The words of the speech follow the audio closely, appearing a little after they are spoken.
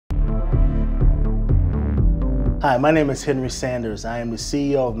Hi, my name is Henry Sanders. I am the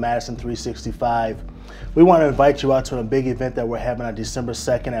CEO of Madison 365. We want to invite you out to a big event that we're having on December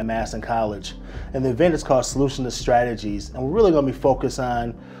 2nd at Madison College. And the event is called Solution to Strategies. And we're really going to be focused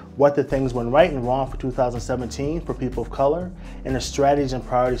on what the things went right and wrong for 2017 for people of color and the strategies and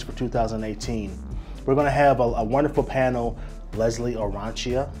priorities for 2018. We're going to have a wonderful panel: Leslie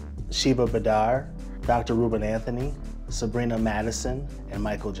Orantia, Shiva Badar, Dr. Ruben Anthony, Sabrina Madison, and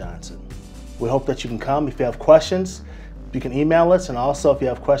Michael Johnson. We hope that you can come. If you have questions, you can email us, and also if you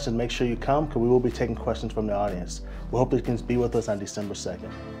have questions, make sure you come, because we will be taking questions from the audience. We hope you can be with us on December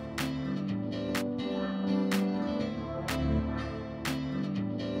 2nd.